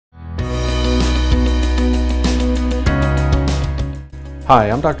Hi,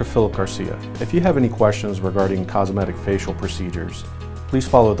 I'm Dr. Phillip Garcia. If you have any questions regarding cosmetic facial procedures, please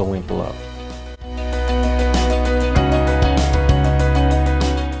follow the link below.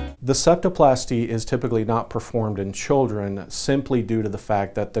 The septoplasty is typically not performed in children simply due to the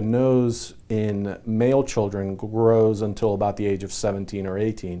fact that the nose in male children grows until about the age of 17 or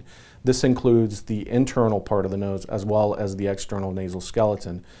 18. This includes the internal part of the nose as well as the external nasal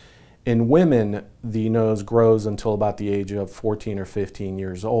skeleton. In women, the nose grows until about the age of 14 or 15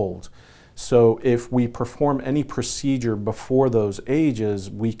 years old. So if we perform any procedure before those ages,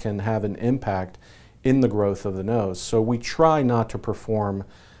 we can have an impact in the growth of the nose. So we try not to perform,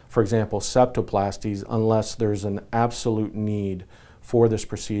 for example, septoplasties unless there's an absolute need for this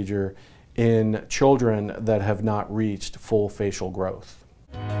procedure in children that have not reached full facial growth.